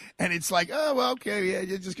face, and it's like, oh, well, okay, yeah,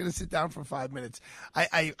 you're just going to sit down for 5 minutes.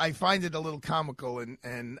 I find it a little comical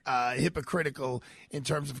and hypocritical in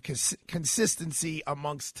terms of consistency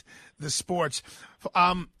amongst the sports.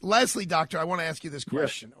 Lastly, Doctor, I want to ask you this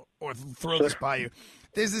question, or throw this by you.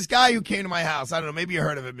 There's this guy who came to my house. I don't know, maybe you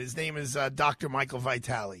heard of him. His name is Dr. Michael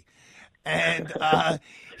Vitale. And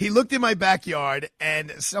he looked in my backyard,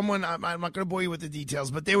 and someone, I'm not going to bore you with the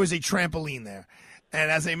details, but there was a trampoline there.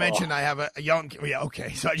 And as I mentioned, I have a young,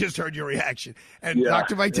 so I just heard your reaction. And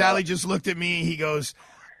Dr. Vitale just looked at me. He goes,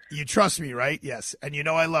 you trust me, right? Yes. And you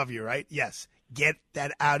know I love you, right? Yes. Get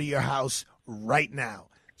that out of your house right now.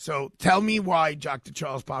 So tell me why, Dr.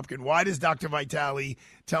 Charles Popkin, why does Dr. Vitale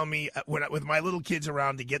tell me with my little kids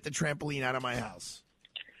around to get the trampoline out of my house?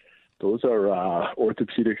 Those are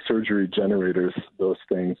orthopedic surgery generators, those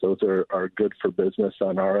things. Those are good for business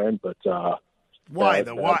on our end, but why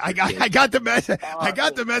though? Why? I got the message. I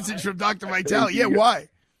got the message from Dr. Vitale. Yeah, why?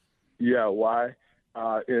 Yeah, why?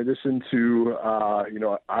 In addition to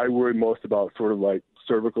I worry most about sort of like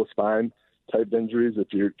cervical spine type injuries if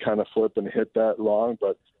you kind of flip and hit that long,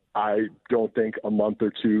 but I don't think a month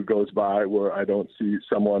or two goes by where I don't see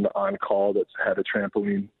someone on call that's had a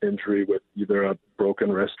trampoline injury with either a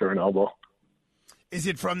broken wrist or an elbow. Is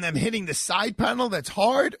it from them hitting the side panel that's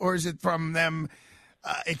hard, or is it from them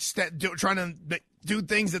trying to do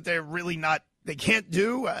things that they're really not, they can't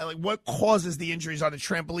do? Like what causes the injuries on a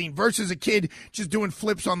trampoline versus a kid just doing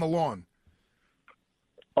flips on the lawn?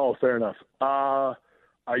 Oh, fair enough.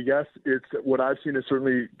 I guess it's what I've seen is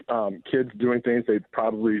certainly kids doing things they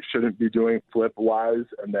probably shouldn't be doing flip-wise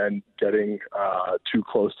and then getting too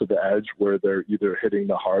close to the edge where they're either hitting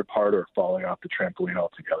the hard part or falling off the trampoline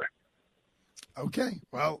altogether. Okay.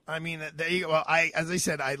 Well, I mean, there you go. Well, as I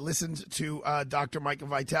said, I listened to Dr. Michael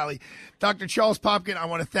Vitale. Dr. Charles Popkin, I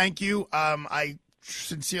want to thank you. I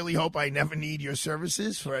sincerely hope I never need your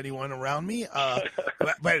services for anyone around me.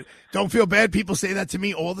 But don't feel bad. People say that to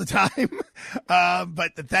me all the time.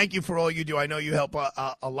 But thank you for all you do. I know you help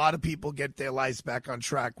a lot of people get their lives back on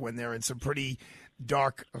track when they're in some pretty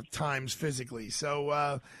dark times physically.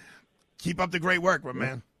 So keep up the great work, my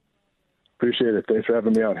man. Appreciate it. Thanks for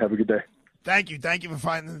having me on. Have a good day. Thank you. Thank you for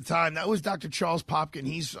finding the time. That was Dr. Charles Popkin.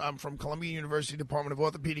 He's from Columbia University Department of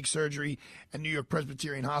Orthopedic Surgery and New York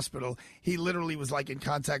Presbyterian Hospital. He literally was like in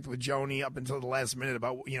contact with Joni up until the last minute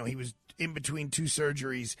about, he was in between two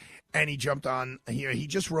surgeries and he jumped on here. He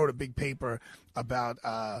just wrote a big paper about,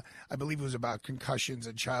 I believe it was about concussions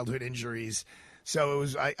and childhood injuries. So it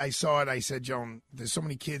was. I saw it. I said, Joan, there's so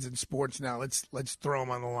many kids in sports now. Let's throw them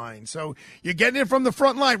on the line. So you're getting it from the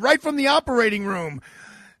front line, right from the operating room.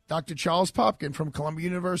 Dr. Charles Popkin from Columbia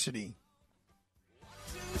University.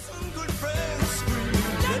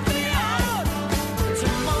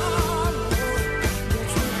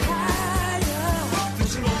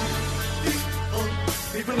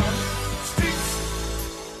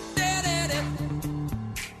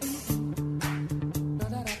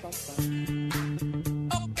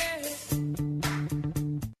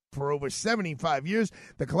 For over 75 years,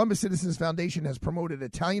 the Columbus Citizens Foundation has promoted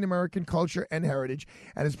Italian-American culture and heritage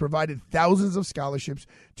and has provided thousands of scholarships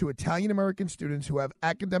to Italian-American students who have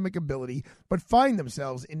academic ability but find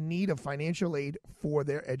themselves in need of financial aid for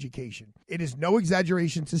their education. It is no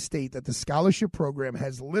exaggeration to state that the scholarship program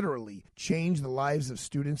has literally changed the lives of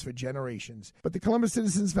students for generations. But the Columbus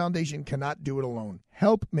Citizens Foundation cannot do it alone.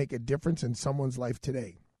 Help make a difference in someone's life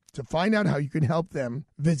today. To find out how you can help them,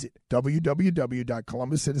 visit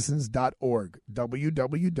www.columbuscitizens.org,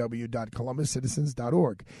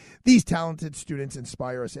 www.columbuscitizens.org. These talented students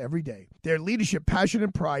inspire us every day. Their leadership, passion,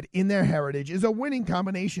 and pride in their heritage is a winning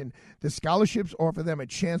combination. The scholarships offer them a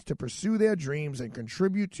chance to pursue their dreams and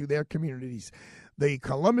contribute to their communities. The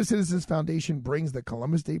Columbus Citizens Foundation brings the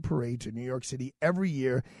Columbus Day Parade to New York City every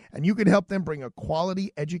year, and you can help them bring a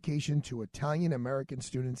quality education to Italian-American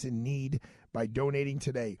students in need by donating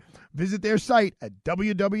today. Visit their site at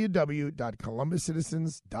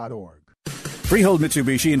www.columbuscitizens.org. Freehold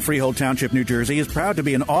Mitsubishi in Freehold Township, New Jersey is proud to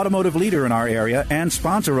be an automotive leader in our area and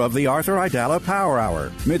sponsor of the Arthur Aidala Power Hour.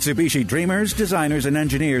 Mitsubishi dreamers, designers, and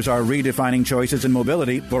engineers are redefining choices in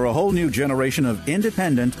mobility for a whole new generation of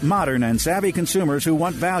independent, modern, and savvy consumers who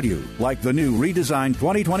want value, like the new redesigned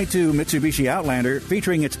 2022 Mitsubishi Outlander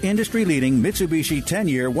featuring its industry-leading Mitsubishi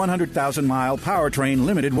 10-year, 100,000-mile powertrain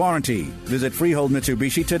limited warranty. Visit Freehold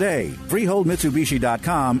Mitsubishi today,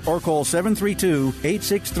 freeholdmitsubishi.com, or call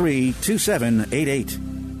 732-863-2788.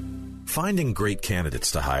 Finding great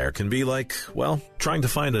candidates to hire can be like, well, trying to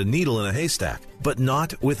find a needle in a haystack, but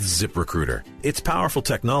not with ZipRecruiter. Its powerful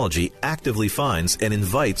technology actively finds and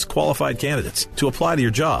invites qualified candidates to apply to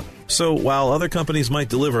your job. So while other companies might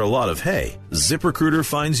deliver a lot of hay, ZipRecruiter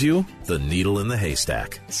finds you the needle in the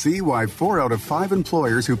haystack. See why 4 out of 5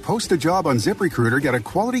 employers who post a job on ZipRecruiter get a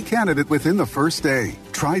quality candidate within the first day.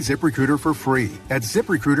 Try ZipRecruiter for free at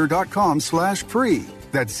ZipRecruiter.com/free.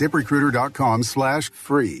 That's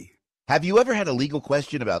ZipRecruiter.com/free. Have you ever had a legal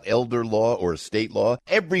question about elder law or estate law?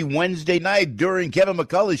 Every Wednesday night during Kevin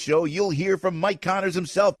McCullough's show, you'll hear from Mike Connors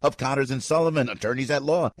himself of Connors & Sullivan, attorneys at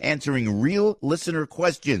law, answering real listener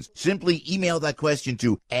questions. Simply email that question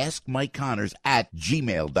to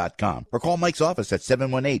askmikeconnors@gmail.com or call Mike's office at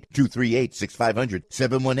 718-238-6500,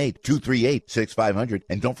 718-238-6500.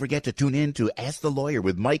 And don't forget to tune in to Ask the Lawyer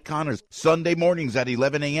with Mike Connors, Sunday mornings at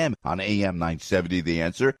 11 a.m. on AM 970 The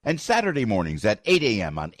Answer, and Saturday mornings at 8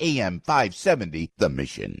 a.m. on AM 570 The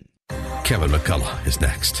Mission. Kevin McCullough is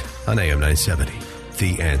next on AM 970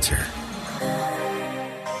 The Answer.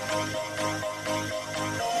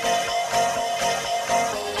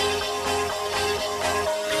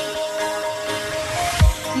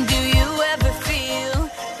 Do you ever feel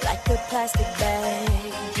like a plastic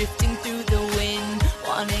bag drifting through the wind,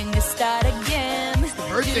 wanting to start again? It's the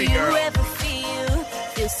birthday Do you girl. ever feel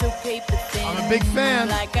so paper thin? I'm a big fan.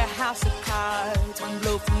 Like a house of cards, one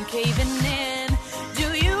blow from caving in.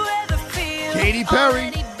 Do you ever feel Katy Perry.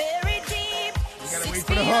 already buried deep? You gotta wait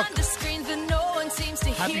for the hook. Screens that no one seems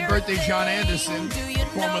to Happy hear birthday, a John thing. Anderson, Do you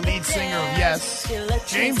former know lead that singer of there's Yes. still a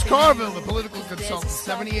James chance Carville, in the political you? consultant, There's a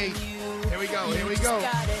spark in 78. you. Here we go, You here we just go.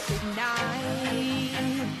 gotta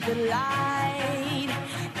ignite the light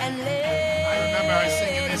and I remember her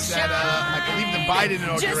singing this at, I believe, the Biden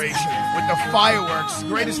inauguration with the fireworks.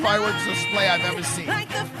 Greatest fireworks display I've ever seen. They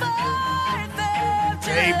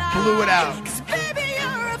blew it out. Baby,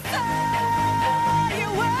 you're a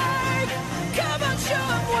firework. Come on, show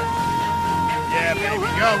 'em what Yeah, baby,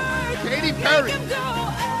 go. Katy Perry. Make 'em go,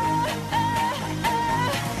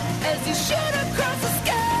 as you shoot across the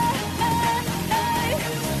sky.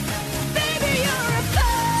 Baby, you're a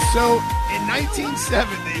firework. So, in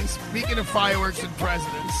 1970, speaking of fireworks and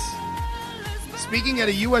presidents, speaking at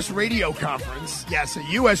a U.S. radio conference, yes, a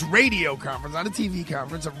U.S. radio conference, not a TV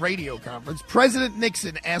conference, a radio conference, President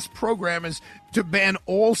Nixon asked programmers to ban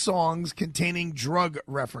all songs containing drug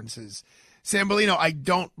references. Sambolino, I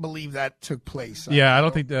don't believe that took place. Yeah, I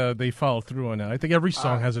don't think they followed through on that. I think every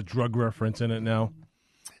song has a drug reference in it now.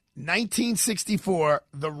 1964,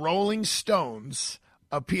 the Rolling Stones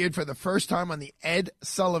appeared for the first time on the Ed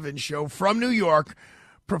Sullivan Show from New York,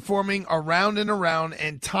 performing Around and Around,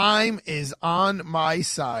 and Time Is on My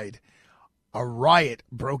Side. A riot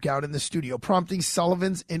broke out in the studio, prompting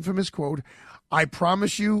Sullivan's infamous quote, "I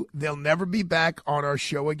promise you they'll never be back on our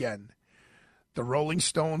show again." The Rolling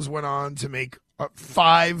Stones went on to make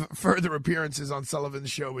 5 further appearances on Sullivan's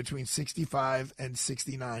show between 65 and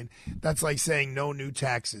 69. That's like saying no new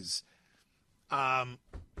taxes.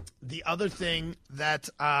 The other thing that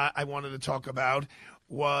I wanted to talk about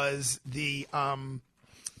was the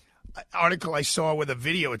article I saw with a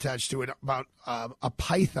video attached to it about a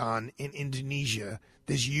python in Indonesia,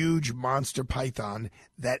 this huge monster python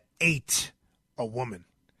that ate a woman.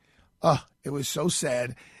 It was so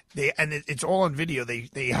sad. It's all on video.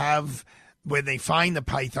 They have when they find the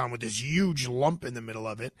python with this huge lump in the middle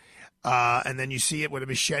of it, and then you see it with a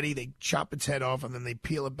machete. They chop its head off and then they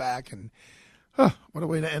peel it back. And what a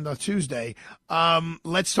way to end our Tuesday.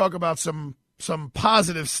 Let's talk about some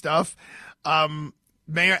positive stuff.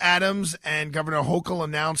 Mayor Adams and Governor Hochul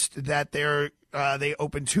announced that they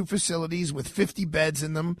opened 2 facilities with 50 beds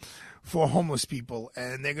in them for homeless people,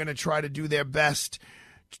 and they're going to try to do their best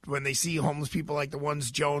when they see homeless people like the ones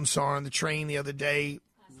Joan saw on the train the other day,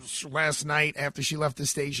 last night after she left the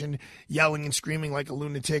station, yelling and screaming like a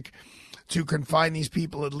lunatic, to confine these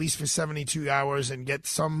people at least for 72 hours and get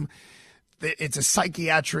some. It's a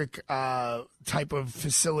psychiatric type of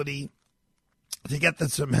facility to get them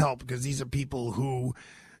some help, because these are people who,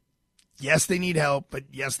 yes, they need help, but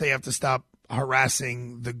yes, they have to stop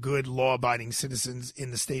harassing the good law-abiding citizens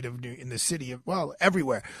in the city of, well,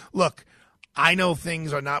 everywhere. Look, I know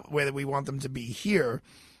things are not where we want them to be here,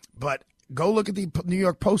 but go look at the New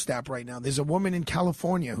York Post app right now. There's a woman in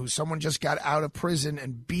California who someone just got out of prison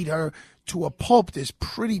and beat her to a pulp. This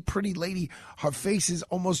pretty lady. Her face is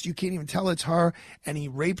almost, you can't even tell it's her, and he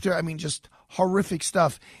raped her. I mean, just horrific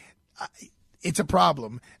stuff. It's a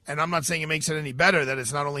problem, and I'm not saying it makes it any better that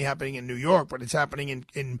it's not only happening in New York, but it's happening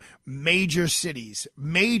in major cities,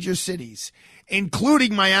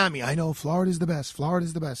 including Miami. I know Florida's the best.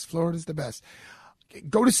 Florida's the best.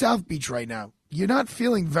 Go to South Beach right now. You're not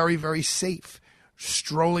feeling very, very safe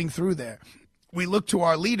strolling through there. We look to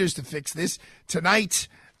our leaders to fix this. Tonight,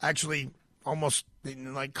 actually, almost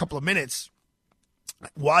in like a couple of minutes,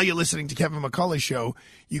 while you're listening to Kevin McCullough's show,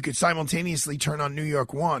 you could simultaneously turn on New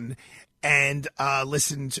York One and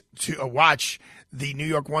listen to watch the New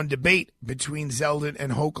York One debate between Zeldin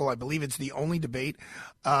and Hochul. I believe it's the only debate.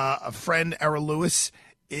 A friend, Errol Lewis,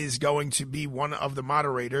 is going to be one of the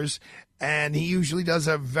moderators, and he usually does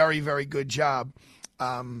a very, very good job,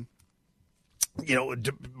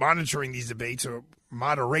 monitoring these debates or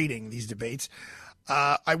moderating these debates.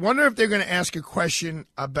 I wonder if they're going to ask a question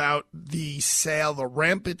about the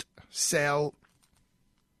rampant sale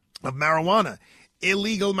of marijuana,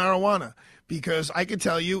 illegal marijuana, because I can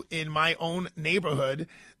tell you in my own neighborhood,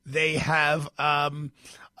 they have,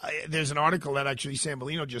 there's an article that actually Sam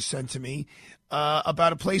Bellino just sent to me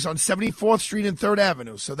about a place on 74th Street and 3rd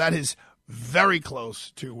Avenue. So that is very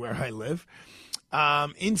close to where I live.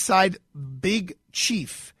 Inside Big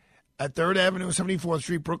Chief at 3rd Avenue, 74th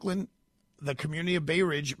Street, Brooklyn, the community of Bay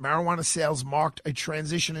Ridge, marijuana sales marked a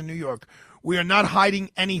transition in New York. We are not hiding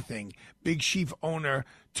anything, Big Chief owner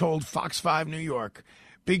told Fox 5 New York.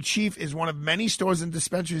 Big Chief is one of many stores and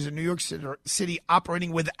dispensaries in New York City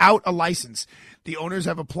operating without a license. The owners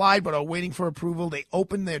have applied but are waiting for approval. They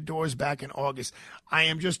opened their doors back in August. I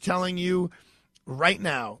am just telling you right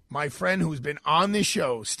now, my friend who's been on this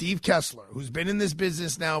show, Steve Kessler, who's been in this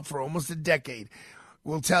business now for almost a decade,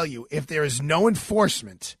 will tell you if there is no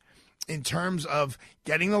enforcement in terms of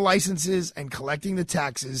getting the licenses and collecting the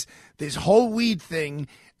taxes, this whole weed thing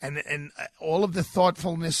and all of the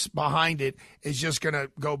thoughtfulness behind it is just going to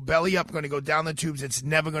go belly up, going to go down the tubes. It's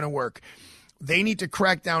never going to work. They need to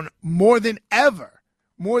crack down more than ever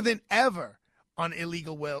on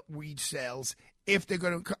illegal weed sales if they're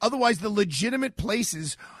going to. Otherwise, the legitimate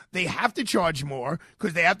places, they have to charge more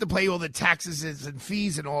because they have to pay all the taxes and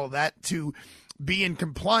fees and all of that to be in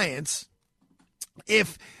compliance.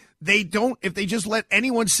 If they just let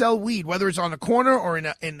anyone sell weed, whether it's on a corner or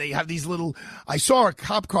and they have these little, I saw a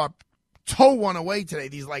cop car tow one away today,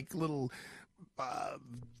 these like little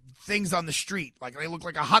things on the street, like they look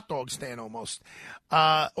like a hot dog stand almost,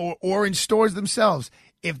 or in stores themselves.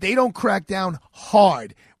 If they don't crack down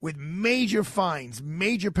hard with major fines,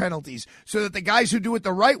 major penalties, so that the guys who do it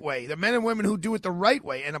the right way, the men and women who do it the right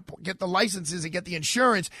way and get the licenses and get the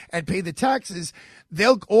insurance and pay the taxes,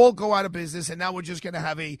 they'll all go out of business. And now we're just going to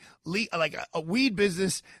have a weed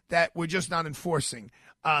business that we're just not enforcing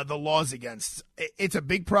the laws against. It's a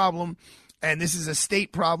big problem, and this is a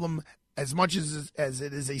state problem as much as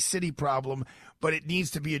it is a city problem, but it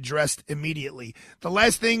needs to be addressed immediately. The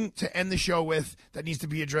last thing to end the show with that needs to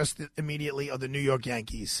be addressed immediately are the New York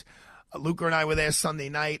Yankees. Luca and I were there Sunday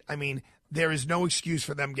night. I mean, there is no excuse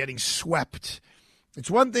for them getting swept.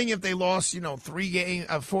 It's one thing if they lost,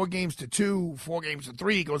 4 games to 2, 4 games to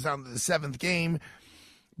 3, goes down to the 7th game.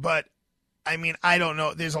 But, I mean, I don't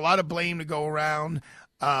know. There's a lot of blame to go around.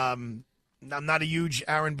 I'm not a huge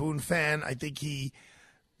Aaron Boone fan. I think he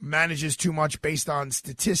manages too much based on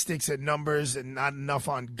statistics and numbers and not enough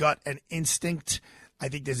on gut and instinct. I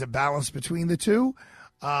think there's a balance between the two.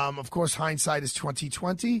 Of course, hindsight is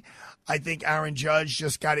 20/20. I think Aaron Judge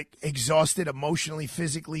just got exhausted emotionally,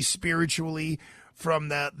 physically, spiritually from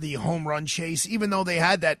the home run chase, even though they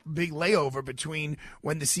had that big layover between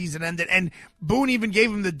when the season ended. And Boone even gave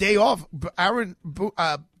him the day off.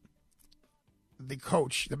 The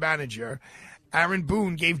coach, the manager, Aaron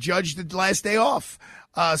Boone, gave Judge the last day off.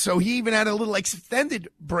 So he even had a little extended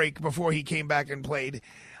break before he came back and played.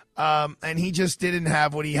 And he just didn't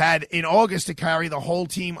have what he had in August to carry the whole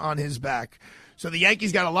team on his back. So the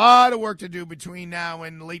Yankees got a lot of work to do between now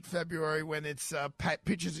and late February when it's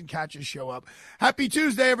pitchers and catchers show up. Happy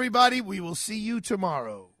Tuesday, everybody. We will see you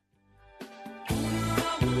tomorrow.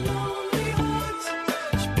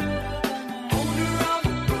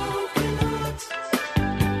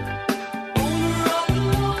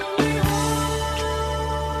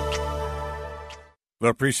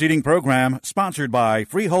 The preceding program sponsored by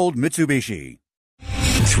Freehold Mitsubishi.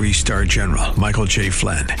 Three-star General Michael J.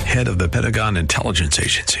 Flynn, head of the Pentagon Intelligence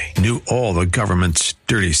Agency, knew all the government's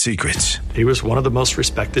dirty secrets. He was one of the most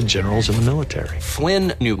respected generals in the military.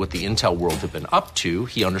 Flynn knew what the intel world had been up to.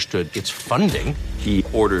 He understood its funding. He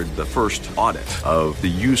ordered the first audit of the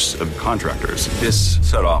use of contractors. This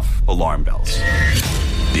set off alarm bells.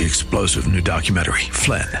 The explosive new documentary,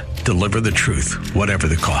 Flynn, Deliver the Truth, Whatever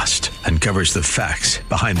the Cost, uncovers the facts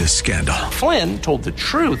behind this scandal. Flynn told the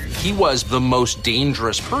truth. He was the most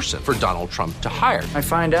dangerous person for Donald Trump to hire. I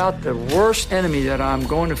find out the worst enemy that I'm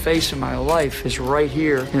going to face in my life is right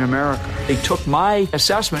here in America. They took my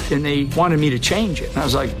assessment and they wanted me to change it. And I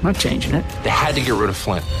was like, I'm not changing it. They had to get rid of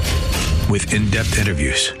Flynn. With in-depth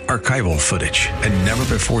interviews, archival footage, and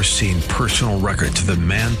never-before-seen personal records of the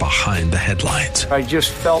man behind the headlines. I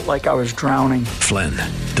just felt like I was drowning. Flynn,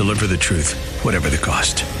 Deliver the Truth, Whatever the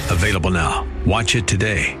Cost. Available now. Watch it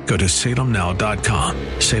today. Go to salemnow.com.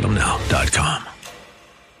 salemnow.com.